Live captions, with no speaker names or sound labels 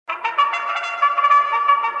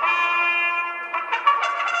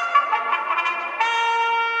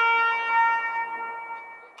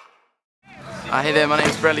Hey there, my name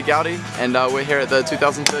is Bradley Gowdy, and we're here at the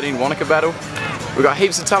 2013 Wanaka Battle. We've got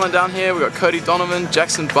heaps of talent down here. We've got Coedie Donovan,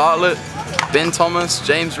 Jackson Bartlett, Ben Thomas,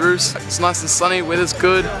 James Ruse. It's nice and sunny, weather's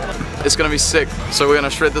good. It's gonna be sick, so we're gonna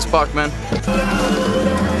shred this park, man.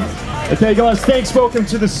 Okay guys, thanks, welcome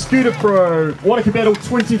to the ScooterPro Wanaka Battle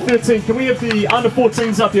 2013. Can we have the under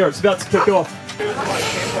 14s up here? It's about to kick off.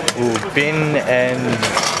 Ooh, Ben and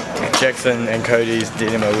Jackson and Coedie's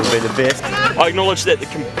dilemma will be the best. I acknowledge that the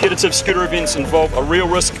competitive scooter events involve a real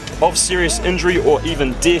risk of serious injury or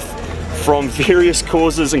even death from various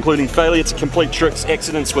causes, including failure to complete tricks,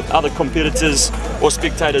 accidents with other competitors or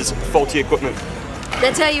spectators, faulty equipment.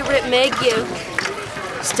 That's how you rip Meg you.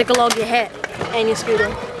 Stick along your hat and your scooter.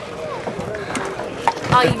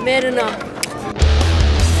 Are you mad enough?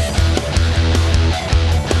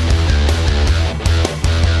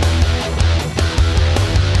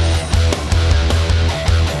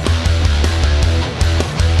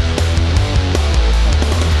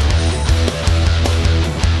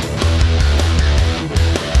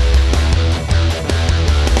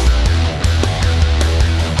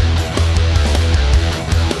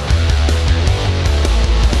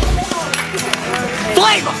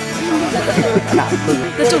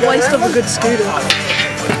 That's a waste of a good scooter.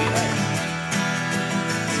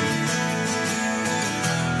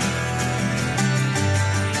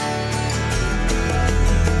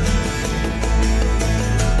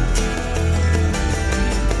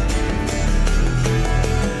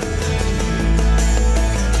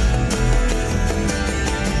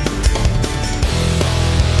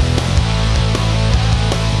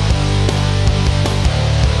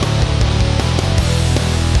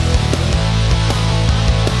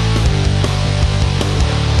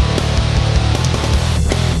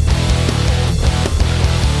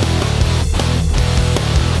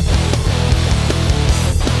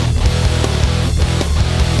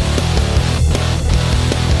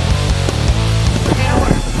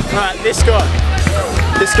 Alright, this guy.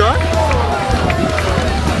 This guy?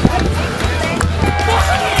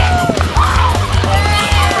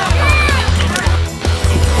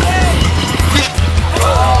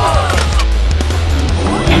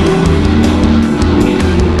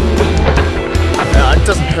 It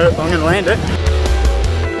doesn't hurt, but I'm gonna land it.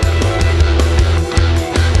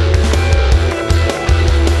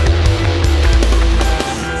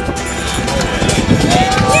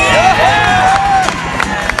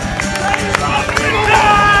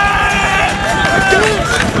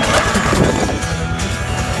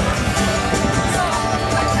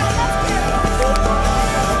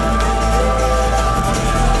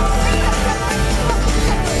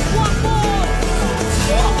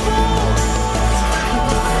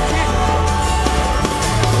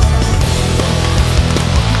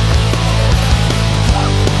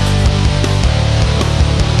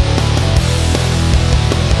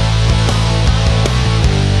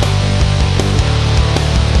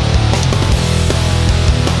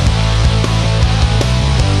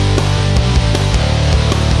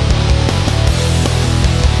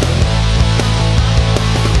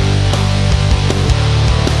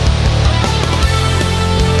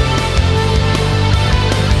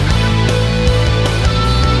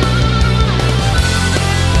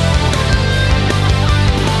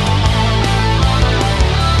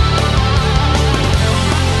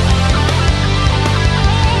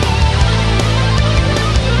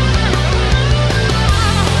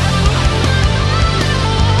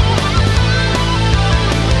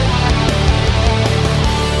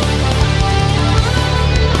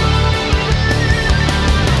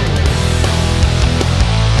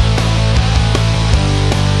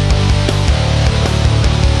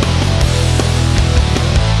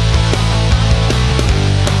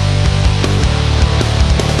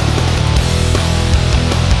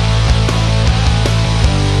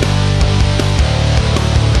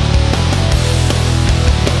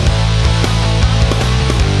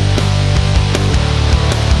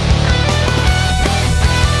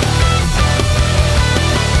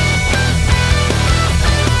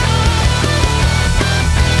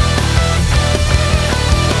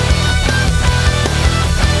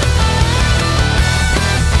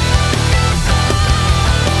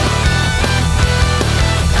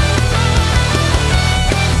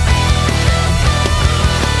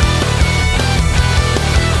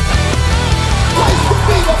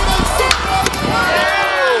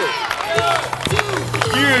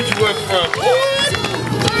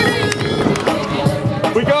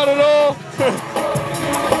 We got it all!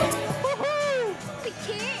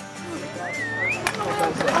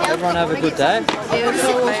 Everyone have a good day? Yeah,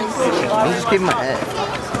 I'm just giving my hat.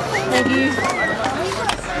 thank you.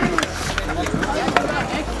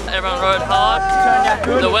 everyone rode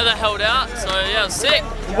hard. The weather held out, so yeah, it was sick.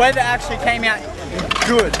 The weather actually came out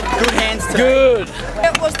good. Good hands today. Good.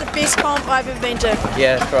 It was the best comp I've ever been to.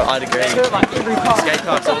 Yeah, I'd agree. Skate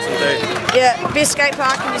park's awesome too. Yeah, best skate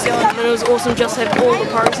park in New Zealand. And it was awesome just to have all the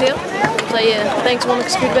pros here. So yeah, thanks Wanaka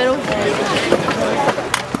Scooter Battle.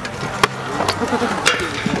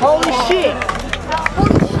 Holy shit!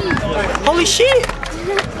 Holy shit!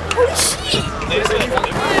 Holy shit!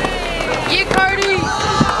 Yeah, Coedie!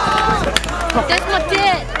 That's my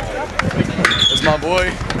dad! That's my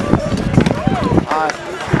boy.